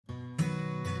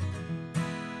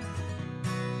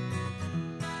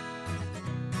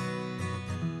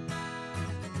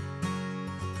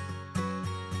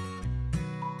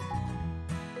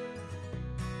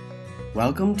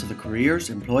Welcome to the Careers,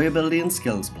 Employability and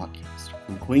Skills podcast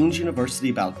from Queen's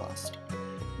University Belfast.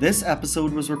 This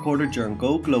episode was recorded during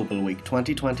Go Global Week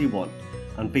 2021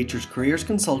 and features careers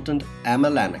consultant Emma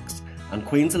Lennox and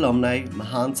Queen's alumni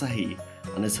Mahan Sahi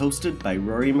and is hosted by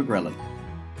Rory McGrillen.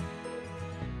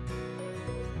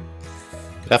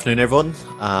 Good afternoon everyone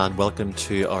and welcome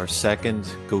to our second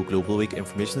Go Global Week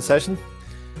information session.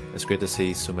 It's great to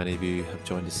see so many of you have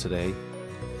joined us today.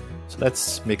 So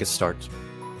let's make a start.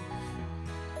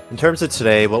 In terms of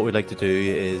today, what we'd like to do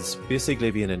is basically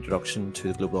give you an introduction to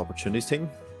the Global Opportunities team.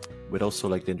 We'd also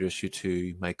like to introduce you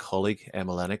to my colleague,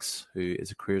 Emma Lennox, who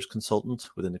is a careers consultant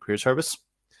within the Career Service.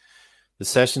 The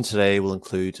session today will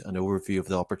include an overview of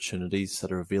the opportunities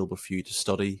that are available for you to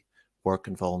study, work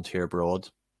and volunteer abroad.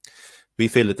 We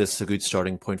feel that this is a good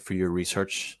starting point for your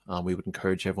research, and we would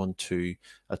encourage everyone to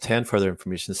attend further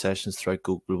information sessions throughout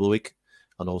Go Global Week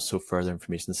and also further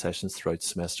information sessions throughout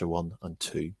semester 1 and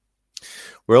 2.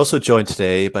 We're also joined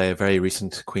today by a very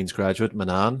recent Queen's graduate,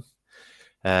 Manan.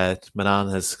 Manan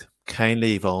has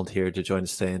kindly volunteered to join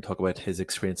us today and talk about his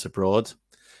experience abroad.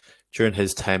 During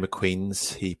his time at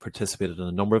Queen's, he participated in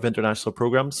a number of international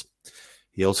programs.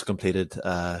 He also completed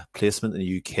a placement in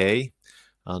the UK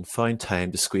and found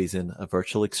time to squeeze in a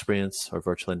virtual experience or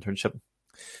virtual internship.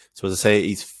 So as I say,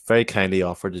 he's very kindly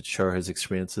offered to share his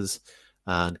experiences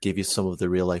and give you some of the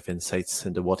real life insights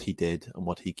into what he did and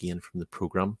what he gained from the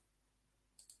program.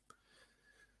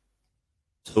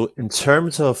 So in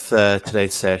terms of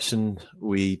today's session,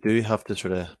 we do have to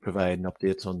sort of provide an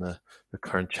update on the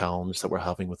current challenge that we're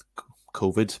having with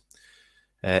COVID.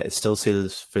 It still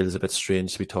feels a bit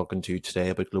strange to be talking to you today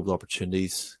about global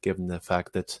opportunities, given the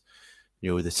fact that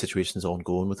the situation is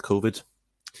ongoing with COVID.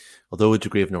 Although a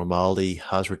degree of normality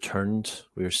has returned,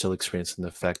 we are still experiencing the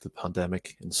effect of the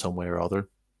pandemic in some way or other.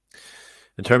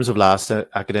 In terms of last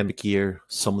academic year,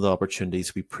 some of the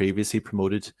opportunities we previously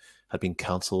promoted had been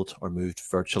cancelled or moved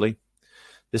virtually.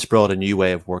 This brought a new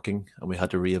way of working and we had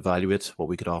to reevaluate what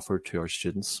we could offer to our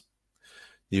students.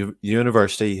 The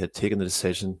university had taken the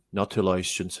decision not to allow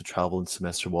students to travel in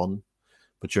semester 1,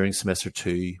 but during semester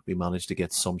 2, we managed to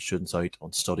get some students out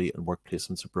on study and work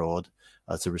placements abroad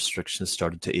as the restrictions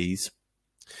started to ease.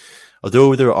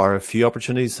 Although there are a few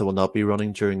opportunities that will not be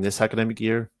running during this academic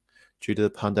year due to the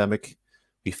pandemic,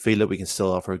 we feel that we can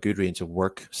still offer a good range of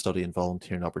work, study and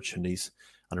volunteering opportunities,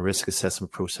 and a risk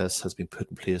assessment process has been put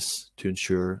in place to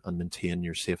ensure and maintain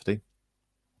your safety.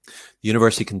 The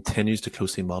university continues to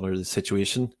closely monitor the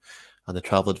situation and the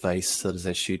travel advice that is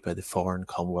issued by the Foreign,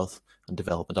 Commonwealth and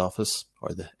Development Office, or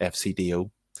the FCDO.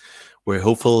 We're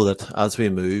hopeful that as we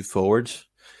move forward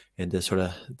into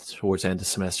towards the end of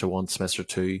semester 1, semester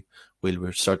 2,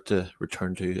 we'll start to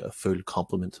return to a full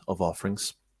complement of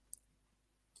offerings.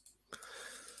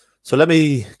 So let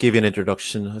me give you an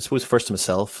introduction, I suppose first to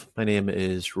myself. My name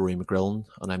is Rory McGrillen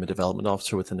and I'm a development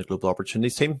officer within the Global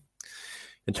Opportunities team.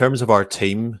 In terms of our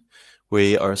team,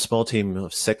 we are a small team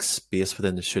of 6 based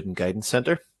within the Student Guidance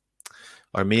Centre.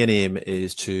 Our main aim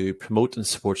is to promote and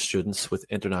support students with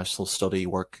international study,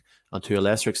 work and to a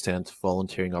lesser extent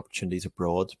volunteering opportunities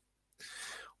abroad.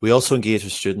 We also engage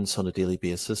with students on a daily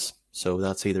basis, so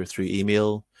that's either through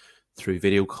email, through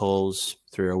video calls,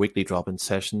 through our weekly drop-in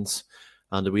sessions,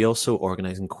 and we also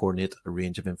organise and coordinate a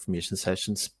range of information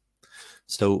sessions.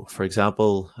 So, for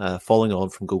example, following on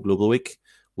from Go Global Week,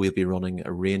 we'll be running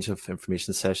a range of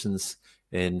information sessions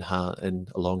in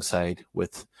alongside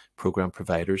with programme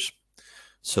providers.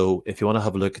 So if you want to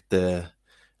have a look at the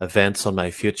events on My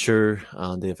Future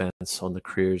and the events on the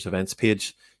Careers Events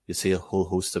page, you'll see a whole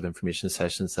host of information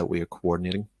sessions that we are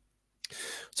coordinating.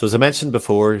 So as I mentioned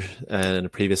before in a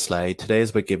previous slide, today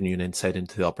is about giving you an insight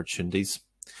into the opportunities.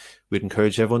 We'd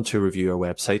encourage everyone to review our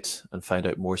website and find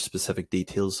out more specific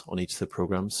details on each of the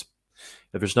programs.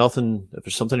 If there's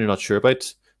something you're not sure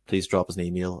about, please drop us an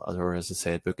email or, as I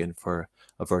said, book in for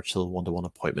a virtual one-to-one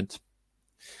appointment.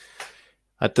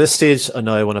 At this stage, I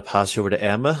now want to pass you over to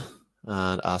Emma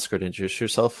and ask her to introduce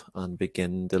herself and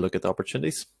begin to look at the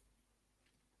opportunities.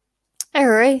 Hi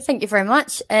Rory, thank you very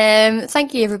much.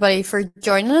 Thank you everybody for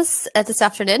joining us this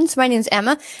afternoon. So my name is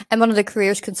Emma. I'm one of the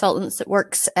careers consultants that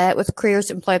works with Careers,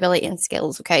 Employability and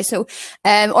Skills. Okay, so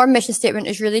our mission statement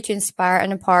is really to inspire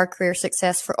and empower career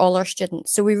success for all our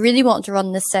students. So we really want to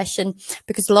run this session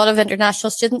because a lot of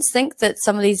international students think that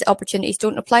some of these opportunities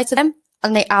don't apply to them,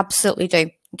 and they absolutely do.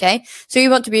 Okay, so you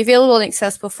want to be available and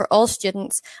accessible for all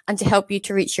students and to help you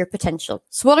to reach your potential.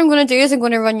 So what I'm going to do is I'm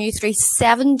going to run you through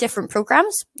 7 different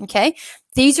programs. Okay,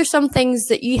 these are some things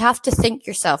that you have to think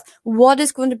yourself. What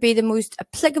is going to be the most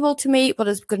applicable to me? What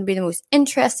is going to be the most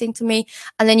interesting to me?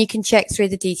 And then you can check through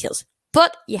the details.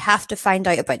 But you have to find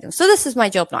out about them. So this is my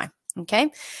job now.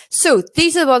 Okay, so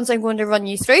these are the ones I'm going to run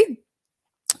you through.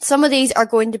 Some of these are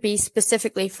going to be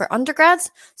specifically for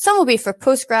undergrads, some will be for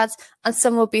postgrads, and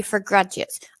some will be for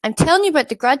graduates. I'm telling you about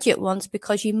the graduate ones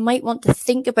because you might want to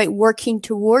think about working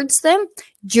towards them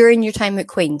during your time at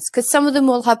Queen's, because some of them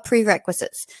will have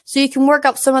prerequisites. So you can work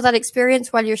up some of that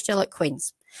experience while you're still at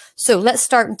Queen's. So let's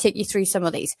start and take you through some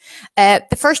of these.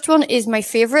 The first one is my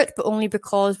favorite, but only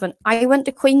because when I went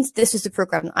to Queen's, this is the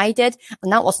program I did,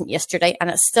 and that wasn't yesterday, and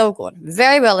it's still going.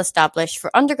 Very well established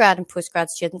for undergrad and postgrad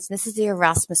students. And this is the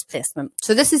Erasmus placement.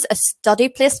 So this is a study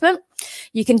placement.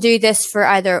 You can do this for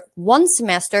either one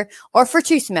semester or for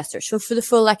 2 semesters, so for the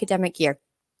full academic year.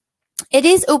 It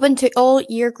is open to all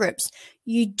year groups.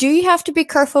 You do have to be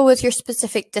careful with your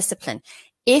specific discipline.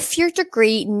 If your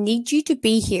degree needs you to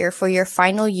be here for your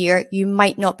final year, you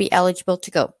might not be eligible to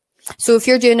go. So if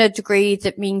you're doing a degree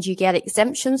that means you get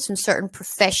exemptions from certain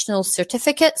professional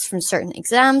certificates, from certain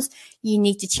exams, you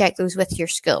need to check those with your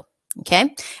school.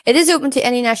 Okay. It is open to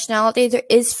any nationality. There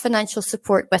is financial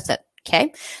support with it.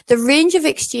 Okay. The range of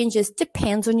exchanges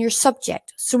depends on your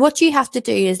subject. So what you have to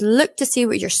do is look to see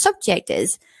what your subject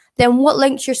is, then what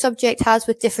links your subject has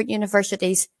with different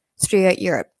universities throughout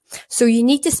Europe. So you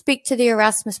need to speak to the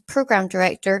Erasmus program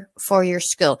director for your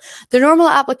school. The normal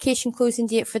application closing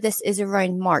date for this is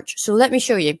around March. So let me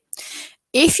show you.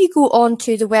 If you go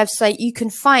onto the website, you can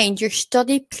find your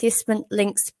study placement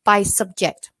links by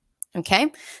subject.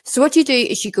 Okay. So what you do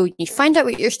is you find out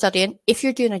what you're studying. If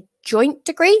you're doing a joint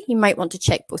degree, you might want to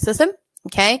check both of them.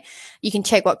 Okay. You can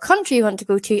check what country you want to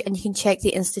go to, and you can check the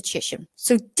institution.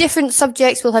 So different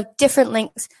subjects will have different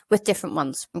links with different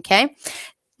ones. Okay.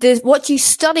 What you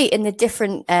study in the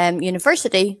different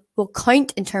university will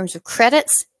count in terms of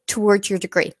credits towards your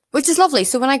degree, which is lovely.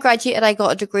 So when I graduated, I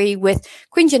got a degree with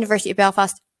Queen's University of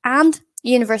Belfast and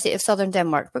University of Southern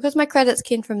Denmark because my credits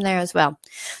came from there as well.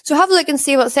 So have a look and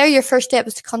see what's there. Your first step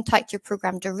is to contact your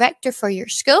program director for your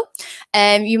school.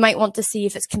 You might want to see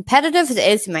if it's competitive. If it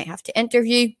is, you might have to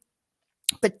interview,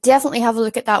 but definitely have a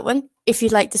look at that one if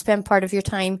you'd like to spend part of your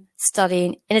time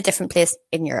studying in a different place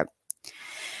in Europe.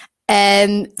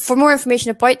 For more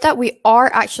information about that, we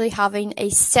are actually having a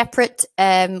separate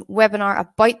webinar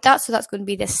about that. So that's going to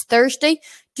be this Thursday.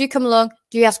 Do come along.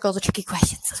 Do ask all the tricky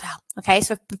questions as well. Okay,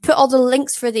 so I've put all the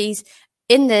links for these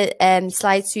in the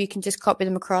slides so you can just copy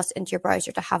them across into your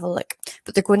browser to have a look.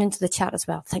 But they're going into the chat as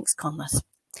well. Thanks, Conless.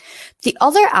 The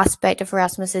other aspect of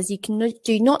Erasmus is you can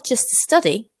do not just a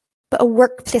study, but a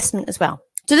work placement as well.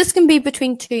 So this can be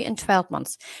between 2 and 12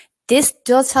 months. This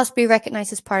does have to be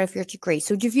recognised as part of your degree.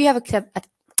 So if you have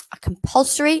a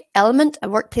compulsory element, a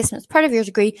work placement as part of your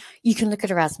degree, you can look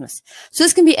at Erasmus. So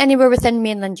this can be anywhere within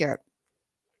mainland Europe.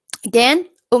 Again,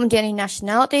 open to any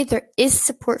nationality. There is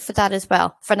support for that as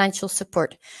well, financial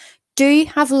support. Do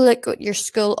have a look at your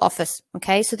school office,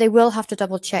 okay? So they will have to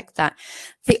double check that.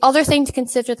 The other thing to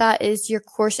consider that is your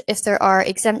course, if there are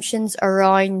exemptions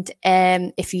around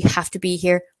if you have to be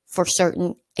here for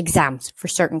certain exams, for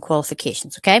certain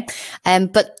qualifications, okay?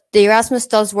 But the Erasmus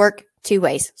does work 2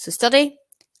 ways, so study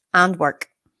and work.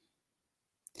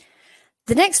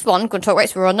 The next one I'm going to talk about,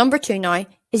 so we're on number 2 now,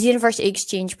 is University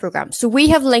Exchange Programme. So we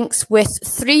have links with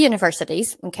 3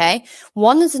 universities, okay?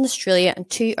 1 is in Australia and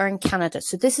 2 are in Canada.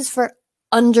 So this is for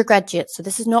undergraduates. So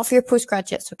this is not for your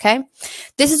postgraduates, okay?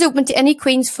 This is open to any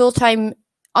Queen's full-time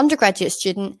undergraduate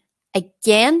student.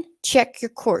 Again, check your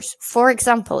course. For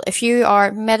example, if you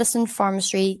are medicine,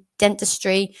 pharmacy,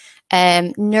 dentistry,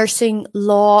 nursing,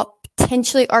 law,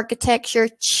 potentially architecture,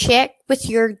 check with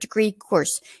your degree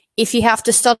course. If you have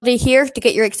to study here to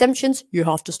get your exemptions, you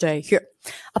have to stay here.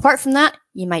 Apart from that,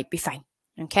 you might be fine.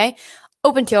 Okay.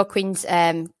 Open to all Queen's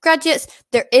graduates.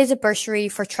 There is a bursary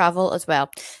for travel as well.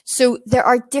 So there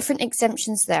are different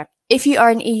exemptions there. If you are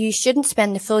an EU student,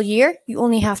 spend the full year, you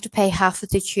only have to pay half of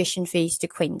the tuition fees to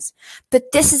Queen's.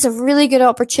 But this is a really good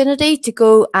opportunity to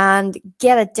go and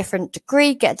get a different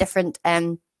degree, get a different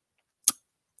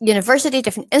university,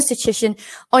 different institution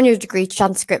on your degree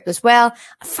transcript as well.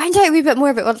 And find out a wee bit more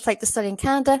about what it's like to study in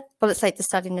Canada, what it's like to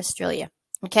study in Australia.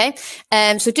 Okay,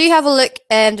 so do have a look.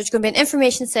 There's going to be an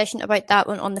information session about that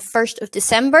one on the 1st of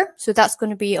December. So that's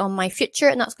going to be on My Future,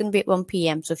 and that's going to be at 1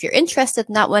 p.m. So if you're interested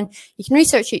in that one, you can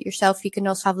research it yourself. You can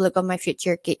also have a look on My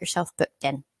Future, get yourself booked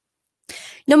in.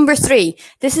 Number 3,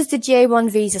 this is the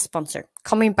J1 visa sponsor,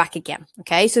 coming back again.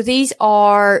 Okay, so these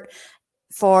are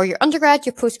for your undergrad,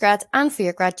 your postgrad, and for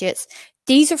your graduates.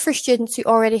 These are for students who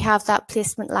already have that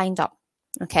placement lined up.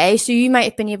 Okay, so you might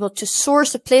have been able to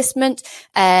source a placement,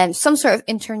 some sort of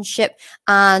internship,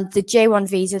 and the J1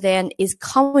 visa then is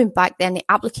coming back. Then the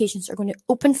applications are going to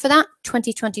open for that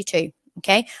 2022.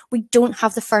 Okay, we don't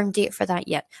have the firm date for that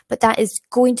yet, but that is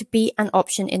going to be an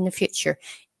option in the future.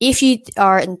 If you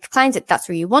are inclined that that's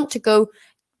where you want to go,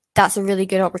 that's a really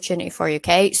good opportunity for you.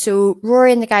 Okay, so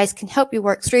Rory and the guys can help you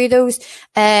work through those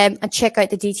and check out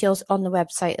the details on the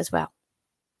website as well.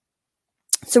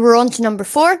 So we're on to number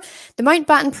 4, the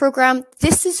Mountbatten program.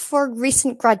 This is for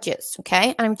recent graduates,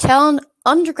 okay? And I'm telling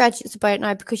undergraduates about it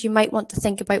now because you might want to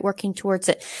think about working towards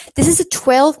it. This is a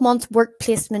 12-month work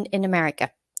placement in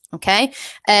America, okay?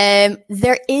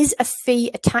 There is a fee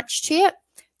attached to it.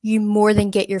 You more than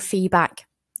get your fee back,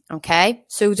 okay?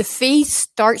 So the fee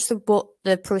starts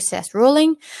the process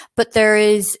rolling, but there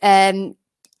is,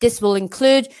 this will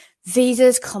include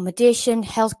visas, accommodation,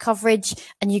 health coverage,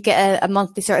 and you get a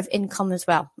monthly sort of income as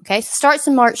well. Okay, so starts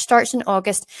in March, starts in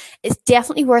August. It's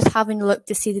definitely worth having a look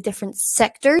to see the different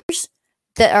sectors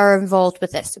that are involved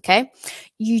with this. Okay,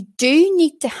 you do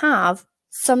need to have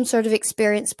some sort of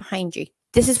experience behind you.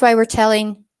 This is why we're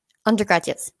telling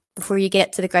undergraduates before you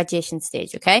get to the graduation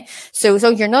stage. Okay, so as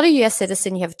long as you're not a US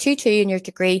citizen, you have a 2-2 in your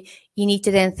degree, you need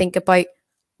to then think about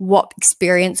what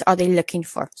experience are they looking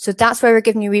for? So that's why we're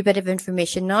giving you a wee bit of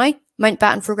information now.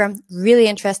 Mountbatten program, really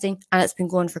interesting, and it's been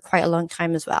going for quite a long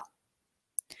time as well.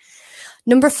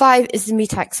 Number 5 is the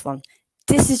METAX one.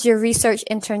 This is your research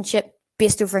internship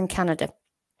based over in Canada.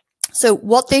 So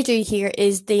what they do here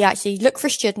is they actually look for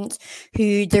students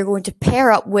who they're going to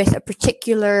pair up with a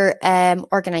particular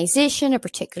organization, a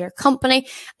particular company.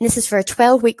 And this is for a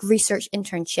 12-week research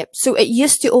internship. So it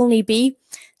used to only be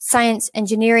science,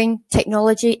 engineering,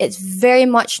 technology. It's very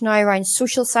much now around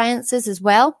social sciences as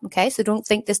well. Okay, so don't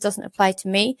think this doesn't apply to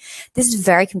me. This is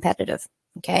very competitive.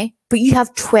 Okay, but you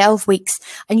have 12 weeks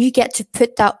and you get to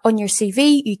put that on your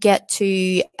CV. You get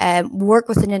to work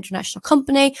with an international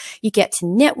company. You get to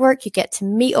network. You get to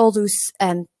meet all those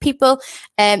people.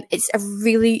 It's a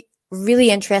really, really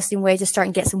interesting way to start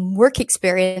and get some work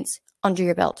experience under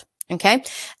your belt. Okay,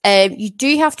 you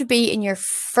do have to be in your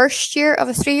first year of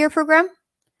a 3-year program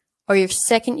or your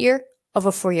second year of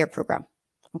a 4-year program.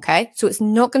 Okay, so it's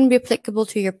not going to be applicable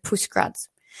to your postgrads.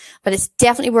 But it's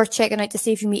definitely worth checking out to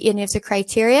see if you meet any of the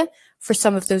criteria for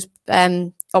some of those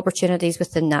opportunities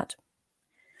within that.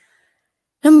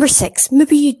 Number 6,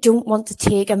 maybe you don't want to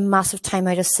take a massive time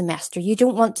out of semester. You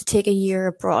don't want to take a year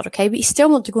abroad, okay? But you still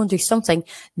want to go and do something.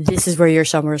 This is where your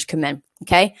summers come in,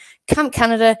 okay? Camp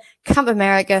Canada, Camp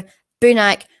America,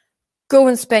 Bunak, go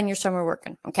and spend your summer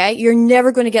working, okay? You're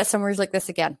never going to get summers like this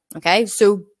again, okay?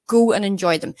 So go and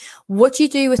enjoy them. What you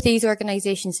do with these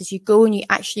organizations is you go and you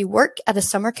actually work at a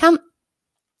summer camp,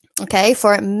 okay,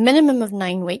 for a minimum of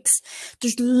 9 weeks.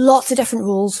 There's lots of different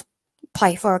roles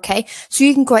apply for, okay? So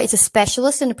you can go out as a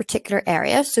specialist in a particular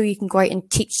area. So you can go out and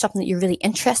teach something that you're really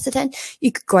interested in.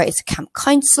 You could go out as a camp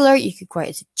counselor. You could go out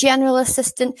as a general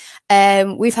assistant.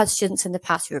 We've had students in the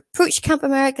past who approached Camp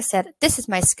America, said, this is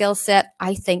my skill set.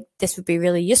 I think this would be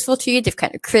really useful to you. They've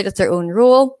kind of created their own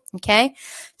role. Okay,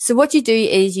 so what you do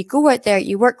is you go out there,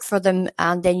 you work for them,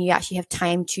 and then you actually have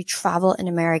time to travel in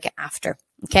America after.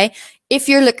 Okay, if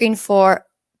you're looking for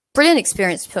brilliant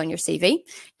experience to put on your CV,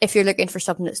 if you're looking for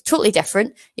something that's totally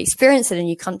different, experience in a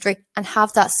new country, and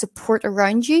have that support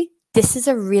around you, this is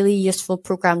a really useful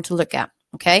program to look at.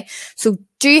 Okay, so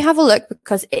do have a look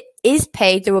because it is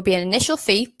paid. There will be an initial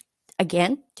fee.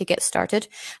 Again, to get started.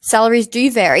 Salaries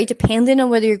do vary depending on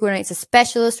whether you're going out as a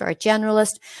specialist or a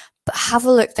generalist, but have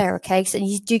a look there, okay? So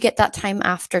you do get that time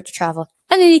after to travel.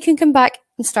 And then you can come back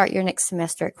and start your next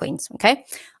semester at Queen's, okay?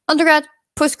 Undergrad,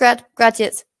 postgrad,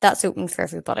 graduates, that's open for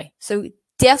everybody. So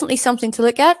definitely something to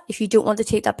look at if you don't want to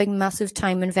take that big, massive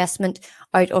time investment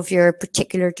out of your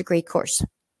particular degree course,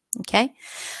 okay?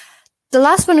 The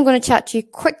last one I'm going to chat to you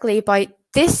quickly about.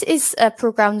 This is a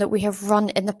program that we have run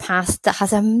in the past that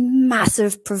has a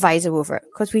massive proviso over it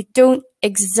because we don't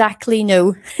exactly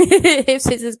know if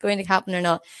this is going to happen or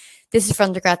not. This is for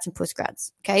undergrads and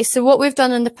postgrads. Okay, so what we've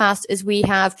done in the past is we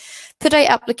have put out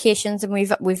applications and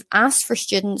we've asked for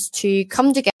students to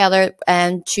come together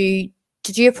and to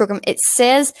do a program. It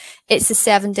says it's a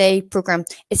 7-day program.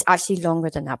 It's actually longer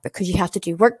than that because you have to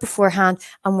do work beforehand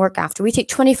and work after. We take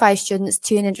 25 students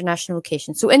to an international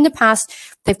location. So in the past,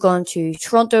 they've gone to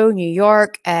Toronto, New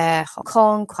York, Hong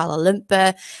Kong, Kuala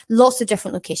Lumpur, lots of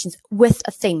different locations with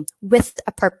a theme, with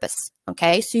a purpose.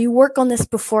 Okay, so you work on this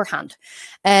beforehand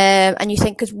and you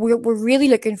think, because we're really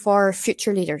looking for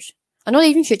future leaders. And not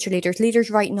even future leaders, leaders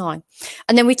right now.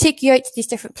 And then we take you out to these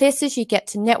different places. You get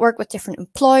to network with different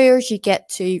employers. You get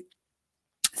to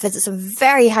visit some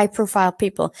very high profile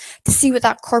people to see what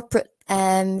that corporate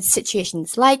situation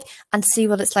is like and see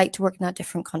what it's like to work in that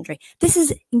different country. This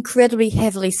is incredibly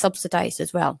heavily subsidized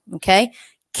as well. Okay.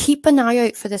 keep an eye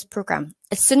out for this program.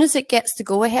 As soon as it gets the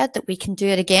go ahead that we can do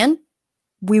it again,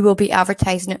 we will be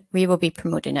advertising it, we will be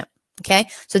promoting it. Okay,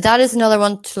 so that is another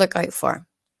one to look out for.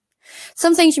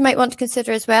 Some things you might want to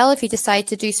consider as well if you decide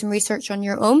to do some research on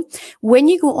your own. When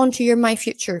you go onto your My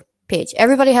Future page,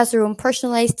 everybody has their own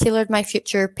personalized, tailored My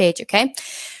Future page, okay?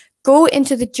 Go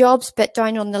into the jobs bit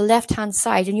down on the left-hand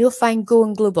side and you'll find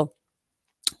Going Global.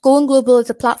 Going Global is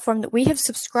a platform that we have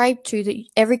subscribed to that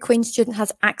every Queen's student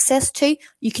has access to.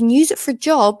 You can use it for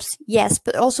jobs, yes,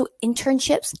 but also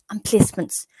internships and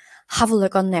placements. Have a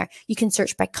look on there. You can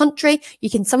search by country.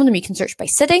 Some of them you can search by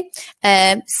city,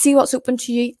 see what's open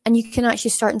to you, and you can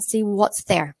actually start and see what's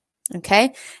there.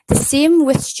 Okay. The same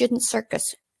with Student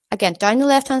Circus. Again, down the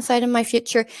left-hand side of My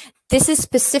Future, this is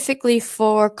specifically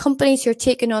for companies who are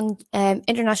taking on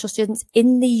international students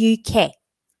in the UK.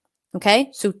 Okay.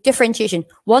 So differentiation.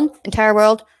 One, entire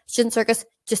world. Student Circus,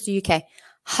 just the UK.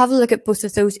 Have a look at both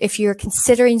of those if you're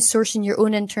considering sourcing your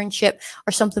own internship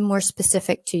or something more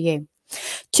specific to you.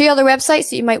 Two other websites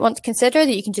that you might want to consider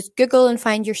that you can just Google and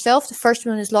find yourself. The first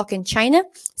one is Lock in China.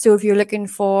 So if you're looking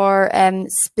for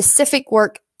specific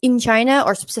work in China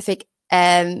or specific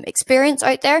experience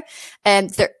out there,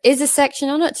 there is a section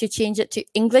on it to change it to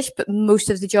English, but most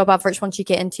of the job adverts once you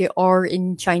get into it are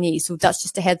in Chinese. So that's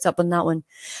just a heads up on that one.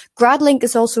 GradLink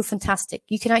is also fantastic.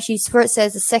 You can actually, where it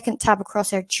says the second tab across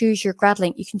there, choose your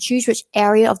GradLink. You can choose which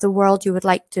area of the world you would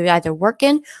like to either work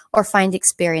in or find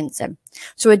experience in.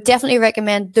 So I definitely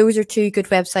recommend those are two good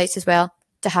websites as well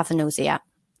to have a nosy at.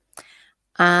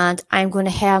 And I'm going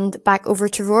to hand back over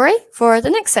to Rory for the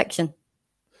next section.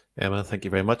 Emma, thank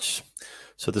you very much.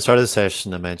 So at the start of the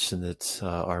session, I mentioned that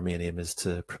our main aim is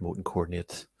to promote and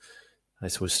coordinate, I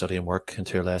suppose, study and work, and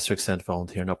to a lesser extent,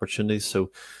 volunteering opportunities.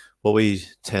 So what we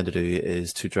tend to do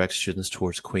is to direct students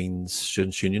towards Queen's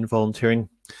Students' Union volunteering,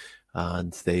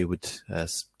 and they would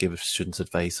give students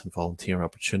advice on volunteering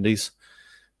opportunities.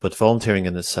 But volunteering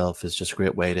in itself is just a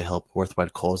great way to help worthwhile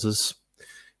causes.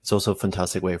 It's also a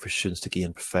fantastic way for students to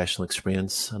gain professional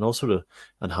experience and also to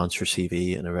enhance your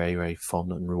CV in a very, very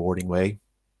fun and rewarding way.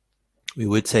 We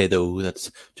would say, though,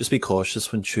 that just be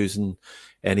cautious when choosing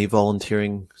any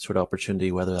volunteering sort of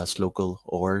opportunity, whether that's local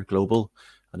or global.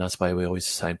 And that's why we always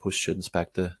signpost students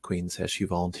back to Queen's SU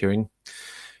volunteering.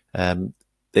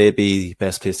 They'd be the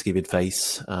best place to give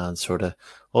advice and sort of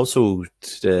also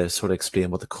to sort of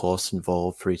explain what the costs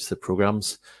involved for each of the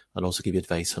programs, and also give you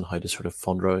advice on how to sort of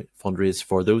fundraise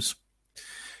for those.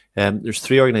 There's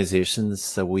three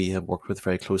organizations that we have worked with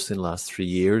very closely in the last 3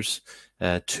 years,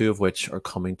 two of which are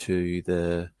coming to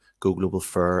the Go Global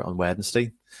Fair on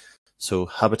Wednesday. So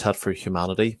Habitat for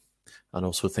Humanity and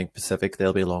also Think Pacific,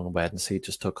 they'll be along on Wednesday.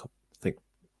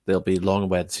 They'll be along on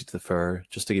Wednesday to the fair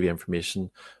just to give you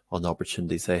information on the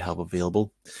opportunities they have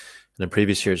available. And in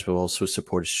previous years, we've also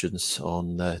supported students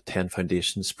on the 10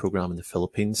 Foundations program in the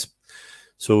Philippines.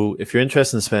 So if you're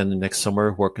interested in spending next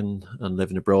summer working and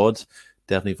living abroad,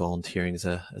 definitely volunteering is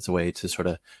a way to sort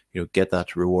of, get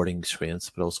that rewarding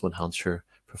experience, but also enhance your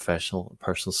professional and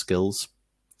personal skills.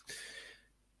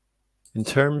 In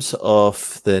terms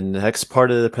of the next part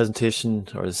of the presentation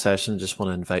or the session, I just want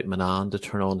to invite Manan to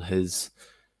turn on his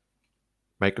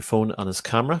microphone and his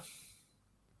camera.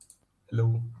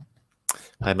 Hello.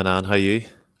 Hi Manan, how are you?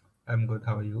 I'm good,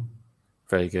 how are you?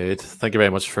 Very good. Thank you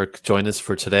very much for joining us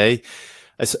for today.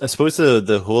 I suppose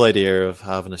the whole idea of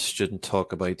having a student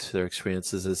talk about their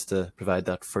experiences is to provide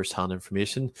that first-hand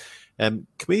information. Can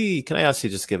I ask you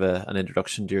just give an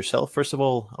introduction to yourself, first of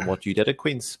all, and what you did at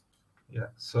Queen's? Yeah,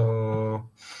 so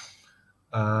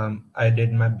I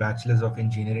did my Bachelor's of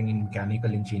Engineering in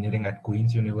Mechanical Engineering at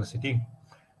Queen's University.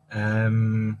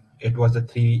 It was a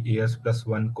 3 years plus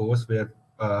 1 course where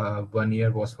 1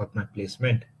 year was for my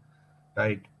placement,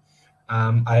 right?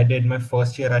 I did my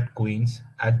first year at Queen's.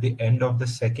 At the end of the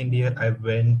second year, I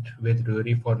went with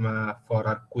Rory for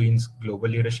our Queen's Global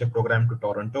Leadership Program to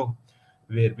Toronto,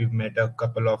 where we met a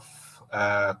couple of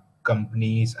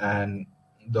companies, and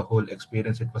the whole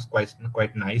experience, it was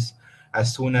quite nice.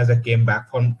 As soon as I came back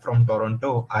from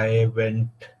Toronto, I went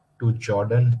to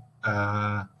Jordan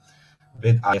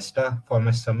with IESTA for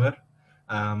my summer.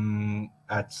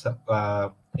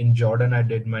 In Jordan, I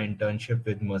did my internship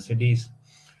with Mercedes.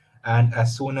 And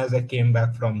as soon as I came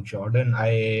back from Jordan,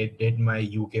 I did my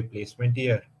UK placement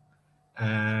year,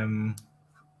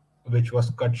 which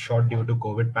was cut short due to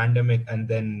COVID pandemic. And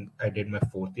then I did my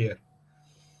 4th year.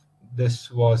 This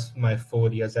was my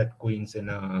 4 years at Queen's in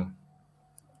a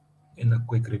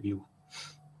quick review.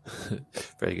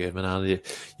 Very good, Manan.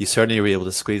 You certainly were able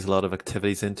to squeeze a lot of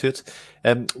activities into it.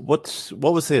 What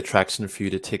was the attraction for you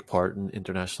to take part in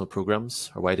international programs,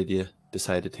 or why did you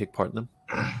decide to take part in them?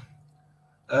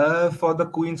 For the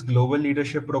Queen's Global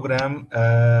Leadership Program,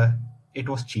 it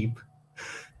was cheap.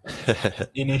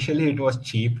 Initially, it was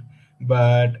cheap,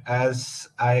 but as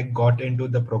I got into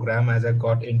the program, as I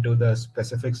got into the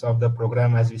specifics of the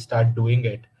program, as we start doing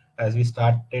it, as we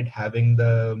started having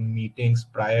the meetings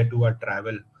prior to our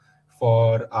travel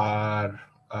for our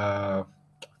uh,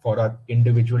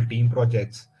 individual team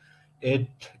projects, it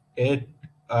it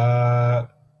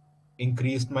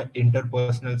increased my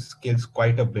interpersonal skills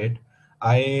quite a bit.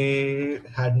 I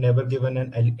had never given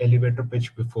an elevator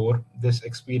pitch before this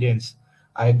experience.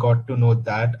 I got to know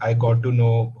that. I got to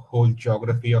know whole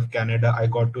geography of Canada. I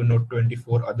got to know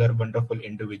 24 other wonderful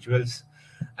individuals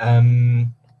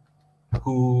um,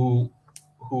 who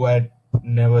who I had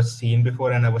never seen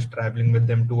before, and I was traveling with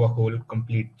them to a whole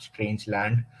complete strange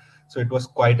land. So it was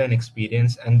quite an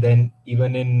experience. And then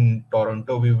even in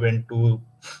Toronto, we went to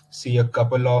see a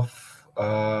couple of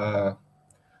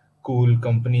cool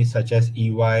companies such as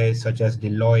EY, such as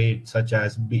Deloitte, such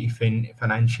as BFin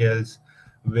Financials,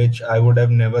 which I would have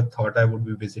never thought I would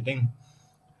be visiting.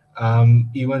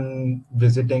 Even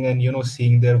visiting and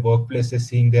seeing their workplaces,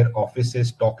 seeing their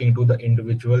offices, talking to the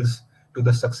individuals, to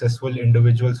the successful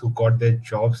individuals who got their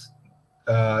jobs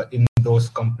in those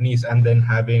companies, and then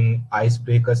having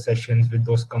icebreaker sessions with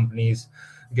those companies,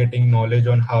 getting knowledge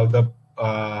on how the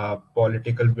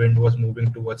political wind was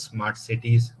moving towards smart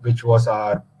cities, which was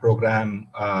our program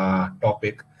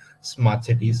topic, smart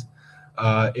cities.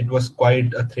 It was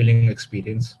quite a thrilling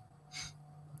experience.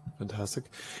 Fantastic.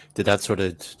 Did that sort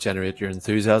of generate your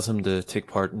enthusiasm to take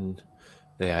part in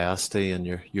the IASTE and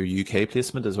your UK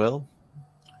placement as well?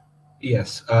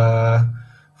 Yes.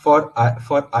 For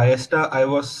IASTA, I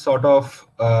was sort of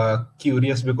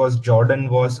curious because Jordan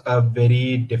was a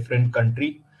very different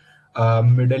country.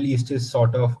 Middle East is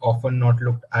sort of often not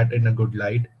looked at in a good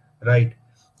light, right?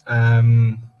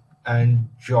 And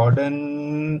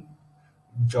Jordan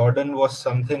was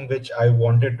something which I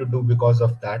wanted to do because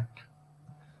of that.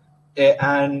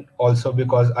 And also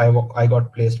because I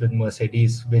got placed with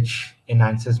Mercedes, which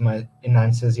enhances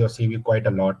your CV quite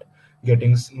a lot.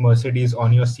 Getting Mercedes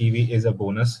on your CV is a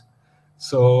bonus.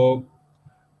 So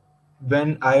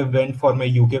when I went for my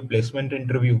UK placement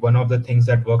interview, one of the things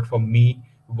that worked for me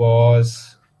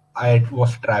was I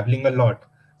was traveling a lot.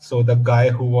 So the guy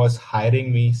who was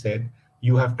hiring me said,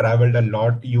 "You have traveled a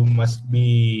lot. You must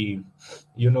be,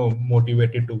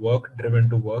 motivated to work,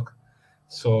 driven to work."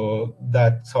 So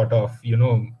that sort of,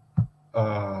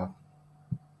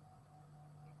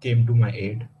 came to my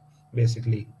aid,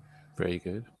 basically. Very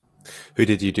good. Who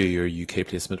did you do your UK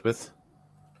placement with?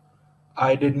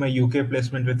 I did my UK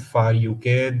placement with FAR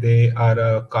UK. They are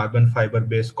a carbon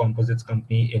fiber-based composites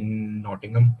company in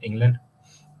Nottingham, England.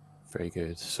 Very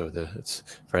good. So it's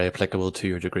very applicable to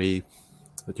your degree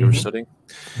that you were studying.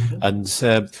 And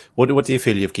what do you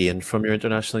feel you've gained from your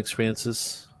international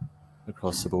experiences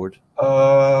across the board?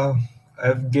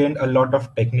 I've gained a lot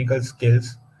of technical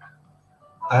skills.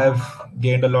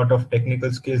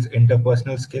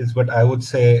 Interpersonal skills, but I would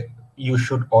say you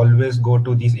should always go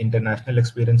to these international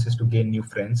experiences to gain new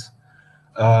friends.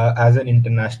 As an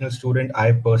international student,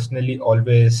 I personally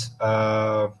always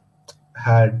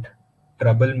had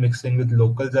trouble mixing with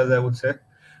locals, as I would say.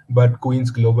 But Queen's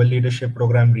Global Leadership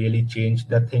Program really changed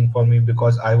that thing for me,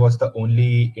 because I was the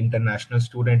only international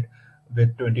student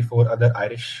with 24 other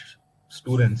Irish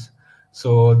students.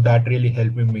 So that really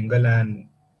helped me mingle, and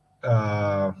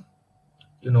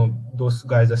those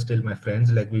guys are still my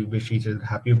friends. Like, we wish each other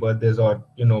happy birthdays, or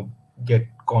get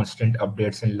constant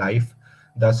updates in life,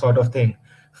 that sort of thing.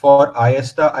 For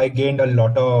IASTA, I gained a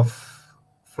lot of.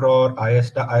 For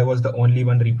IASTA, I was the only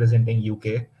one representing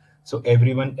UK, so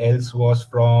everyone else was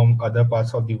from other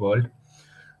parts of the world.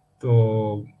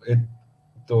 So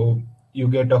you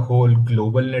get a whole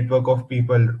global network of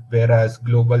people, whereas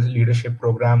Global Leadership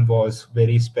Program was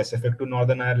very specific to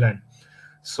Northern Ireland.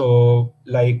 So,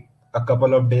 like, a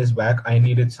couple of days back, I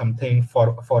needed something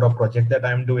for a project that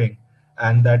I'm doing,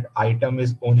 and that item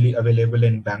is only available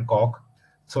in Bangkok.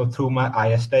 So through my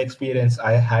IASTA experience,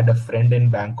 I had a friend in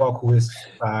Bangkok who is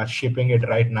shipping it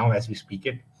right now as we speak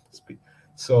it.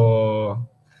 So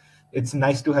it's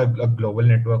nice to have a global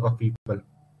network of people.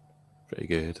 Very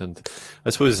good. And I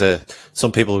suppose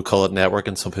some people would call it network,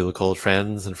 and some people call it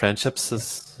friends and friendships,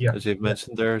 as you've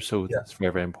mentioned there. So that's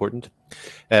very, very important.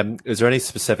 Is there any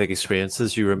specific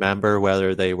experiences you remember,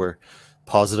 whether they were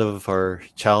positive or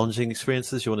challenging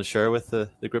experiences, you want to share with the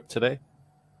group today?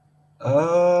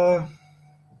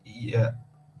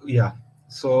 Yeah.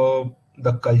 So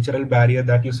the cultural barrier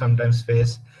that you sometimes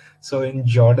face. So in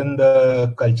Jordan,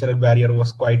 the cultural barrier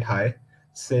was quite high,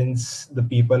 since the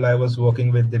people I was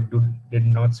working with did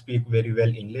not speak very well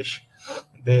English.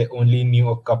 they only knew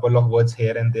a couple of words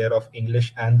here and there of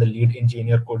English, and the lead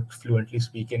engineer could fluently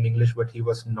speak in English, but he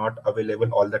was not available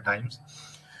all the times.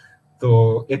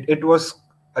 So it was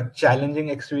a challenging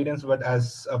experience, but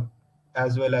as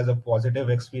well as a positive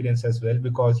experience as well,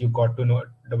 because you got to know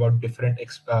about different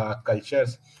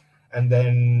cultures. And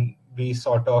then we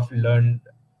sort of learned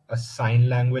a sign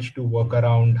language to work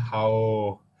around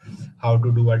how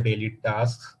to do our daily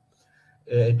tasks.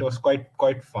 It was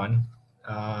quite fun.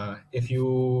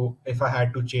 If I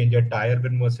had to change a tire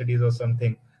with Mercedes or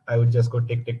something, I would just go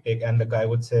tick tick tick, and the guy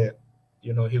would say,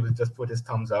 he would just put his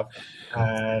thumbs up,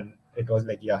 and it was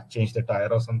like, yeah, change the tire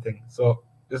or something. So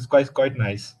it's quite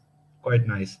nice,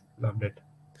 loved it.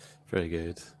 Very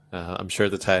good. I'm sure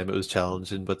at the time it was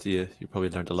challenging, but you probably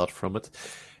learned a lot from it.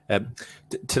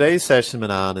 Today's session,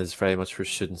 Manan, is very much for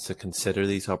students to consider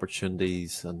these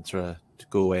opportunities and sort of to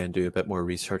go away and do a bit more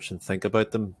research and think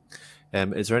about them.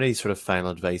 Is there any sort of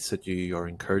final advice that or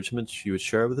encouragement you would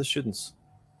share with the students?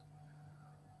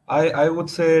 I would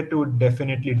say to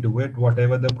definitely do it.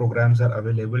 Whatever the programs are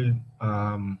available,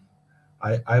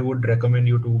 I would recommend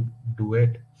you to do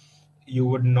it. You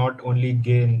would not only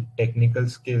gain technical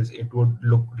skills, it would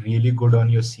look really good on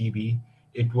your CV.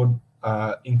 It would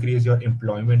increase your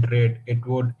employment rate. It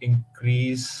would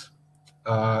increase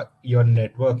your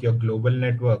network, your global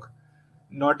network.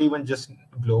 Not even just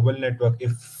global network.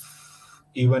 If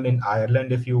even in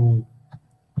Ireland, if you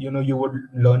would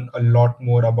learn a lot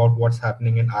more about what's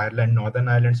happening in Ireland, Northern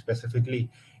Ireland specifically,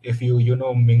 if you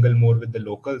mingle more with the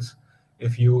locals,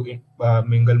 if you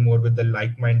mingle more with the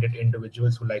like-minded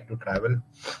individuals who like to travel,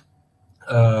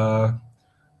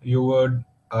 you would,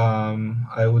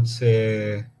 I would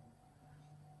say,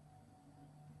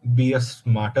 be a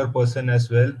smarter person as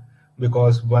well,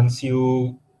 because once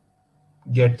you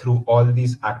get through all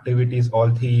these activities, all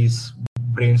these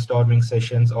brainstorming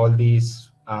sessions, all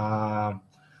these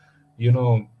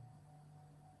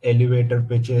elevator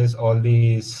pitches, all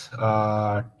these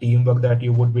teamwork that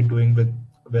you would be doing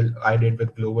I did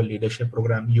with Global Leadership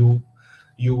Program, you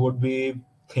would be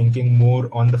thinking more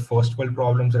on the first world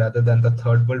problems rather than the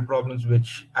third world problems,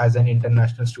 which as an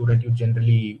international student you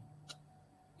generally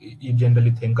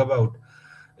think about.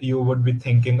 You would be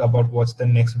thinking about what's the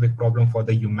next big problem for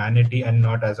the humanity, and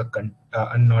not as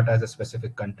a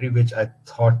specific country, which I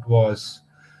thought was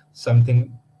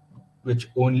something which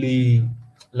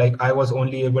I was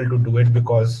only able to do it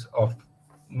because of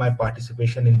my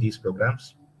participation in these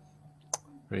programs.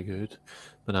 Very good.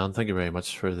 Manan, thank you very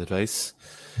much for the advice.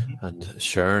 And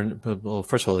sharing, well,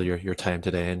 first of all, your time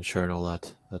today and sharing all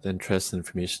that interest,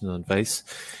 information and advice.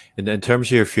 In terms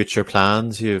of your future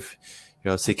plans, you're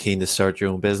obviously keen to start your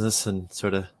own business and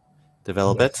sort of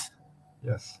develop it.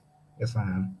 Yes, I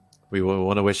am. We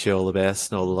want to wish you all the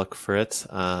best and all the luck for it.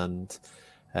 And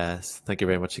thank you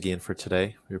very much again for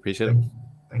today. We appreciate it.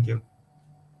 Thank you.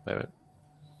 Bye-bye.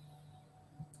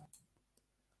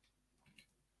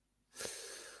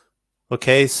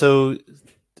 Okay, so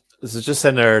this is just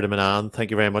in there to Manan.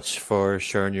 Thank you very much for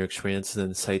sharing your experiences and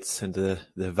insights into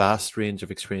the vast range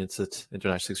of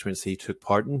international experience that you took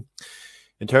part in.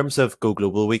 In terms of Go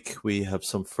Global Week, we have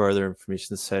some further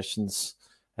information sessions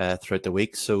throughout the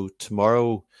week. So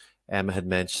tomorrow, Emma had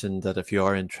mentioned that if you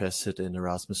are interested in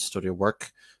Erasmus study or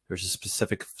work, there's a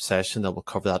specific session that will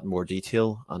cover that in more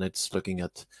detail, and it's looking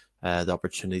at the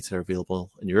opportunities that are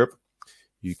available in Europe.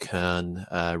 You can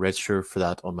register for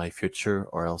that on My Future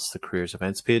or else the Careers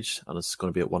Events page, and it's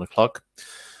going to be at 1 o'clock.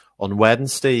 On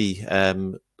Wednesday, a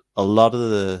lot of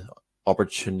the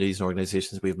opportunities and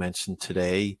organizations we've mentioned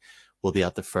today will be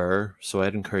at the fair. So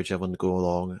I'd encourage everyone to go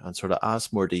along and sort of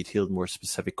ask more detailed, more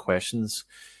specific questions,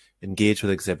 engage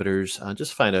with exhibitors, and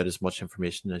just find out as much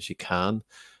information as you can.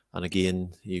 And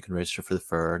again, you can register for the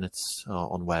fair, and it's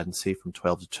on Wednesday from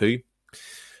 12 to 2.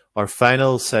 Our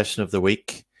final session of the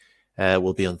week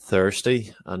will be on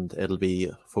Thursday, and it'll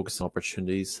be focused on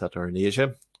opportunities that are in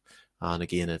Asia. And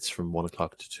again, it's from 1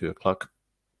 o'clock to 2 o'clock.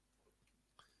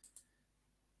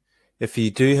 If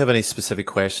you do have any specific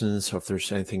questions, or if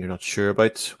there's anything you're not sure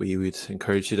about, we would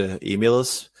encourage you to email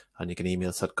us, and you can email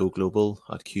us at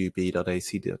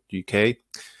goglobal@qub.ac.uk.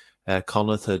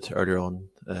 Conleth had earlier on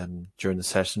during the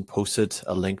session posted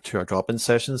a link to our drop-in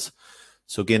sessions.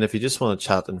 So again, if you just want to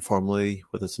chat informally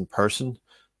with us in person,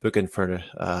 book in for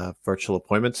a virtual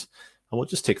appointment, and we'll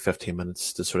just take 15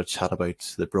 minutes to sort of chat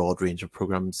about the broad range of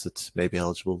programs that may be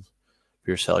eligible for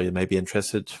yourself. You may be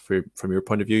interested from your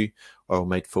point of view, or we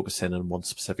might focus in on one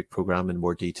specific program in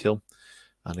more detail.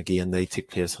 And again, they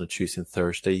take place on a Tuesday and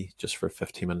Thursday, just for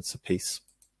 15 minutes apiece.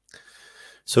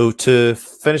 So to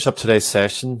finish up today's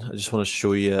session, I just want to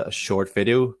show you a short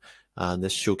video, and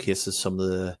this showcases some of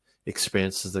the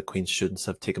experiences that Queen's students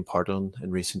have taken part in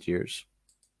recent years.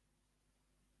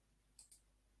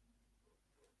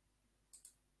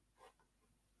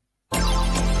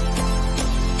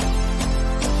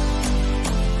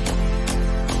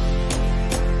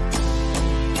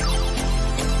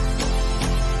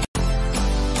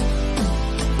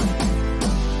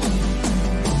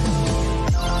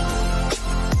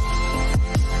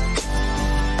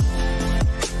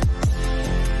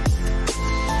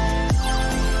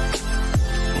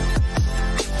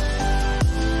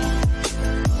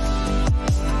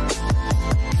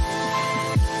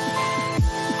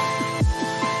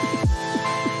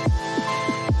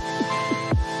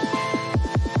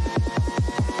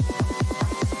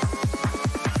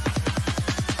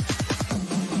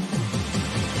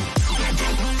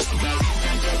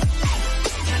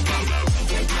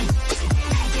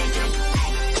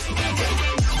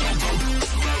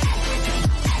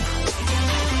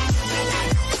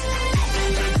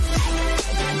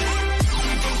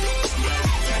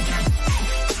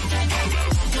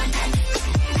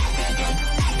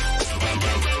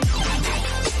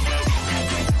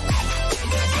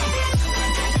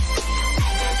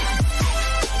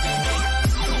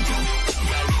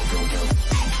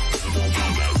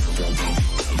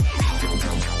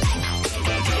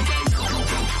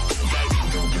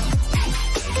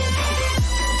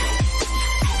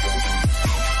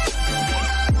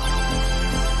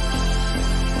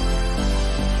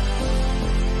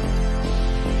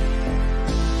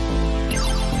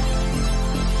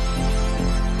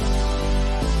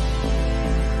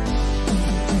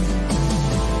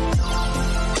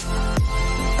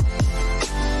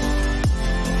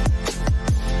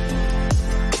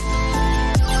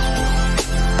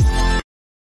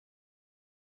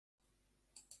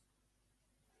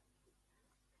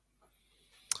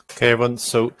 Okay, everyone.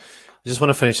 So I just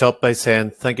want to finish up by saying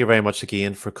thank you very much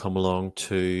again for coming along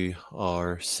to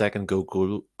our second Go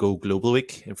Global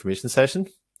Week information session.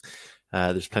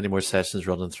 There's plenty more sessions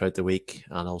running throughout the week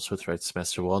and also throughout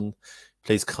semester one.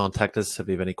 Please contact us if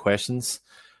you have any questions.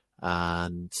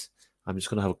 And I'm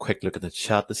just going to have a quick look at the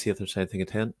chat to see if there's anything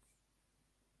at hand.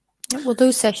 Will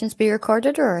those sessions be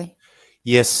recorded, or?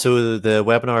 Yes, so the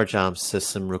webinar jam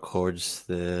system records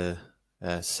the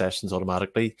sessions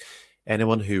automatically.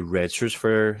 Anyone who registers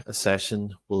for a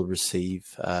session will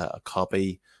receive a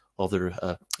copy of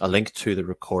a link to the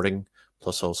recording,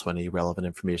 plus also any relevant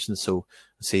information. So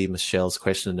I see Michelle's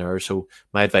question there. So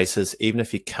my advice is, even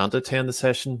if you can't attend the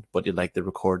session, but you'd like the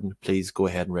recording, please go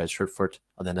ahead and register for it,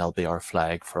 and then that'll be our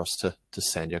flag for us to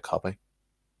send you a copy.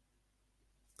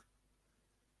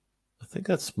 I think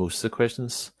that's most of the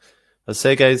questions. I'll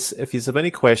say, guys, if you have any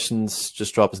questions,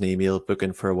 just drop us an email, book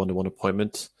in for a one-to-one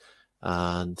appointment,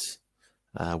 and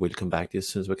we'll come back to you as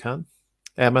soon as we can.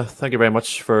 Emma, thank you very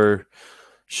much for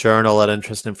sharing all that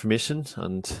interesting information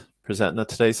and presenting at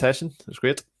today's session. It was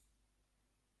great.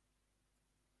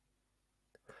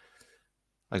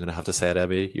 I'm going to have to say it,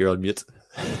 Emma, you're on mute.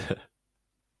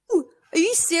 Ooh, are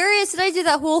you serious? Did I do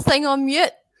that whole thing on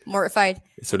mute? Mortified.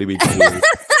 It's only been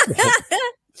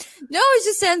No, I was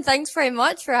just saying thanks very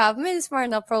much for having me this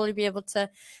morning. I'll probably be able to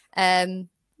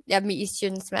meet you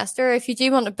during the semester. If you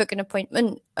do want to book an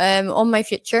appointment on My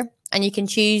Future, and you can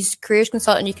choose Careers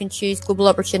Consultant, you can choose Global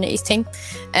Opportunities Team,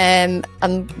 and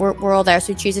we're all there,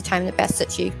 so choose a time that best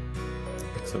suits you.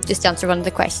 Excellent. Just answer one of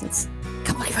the questions.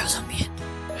 Can't believe I was on mute.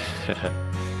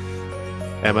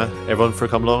 Emma, everyone for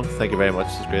coming along, thank you very much.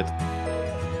 It was great.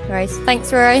 All right,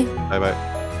 thanks, Rory. Bye-bye.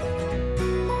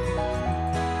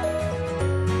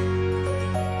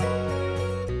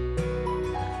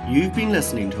 You've been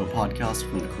listening to a podcast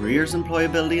from the Careers,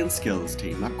 Employability and Skills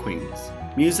team at Queen's.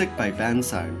 Music by Ben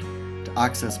Sound. To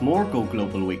access more Go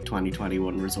Global Week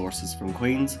 2021 resources from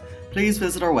Queen's, please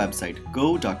visit our website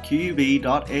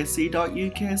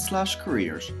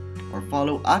go.qub.ac.uk/careers or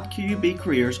follow @QUB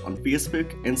Careers on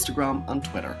Facebook, Instagram and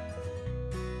Twitter.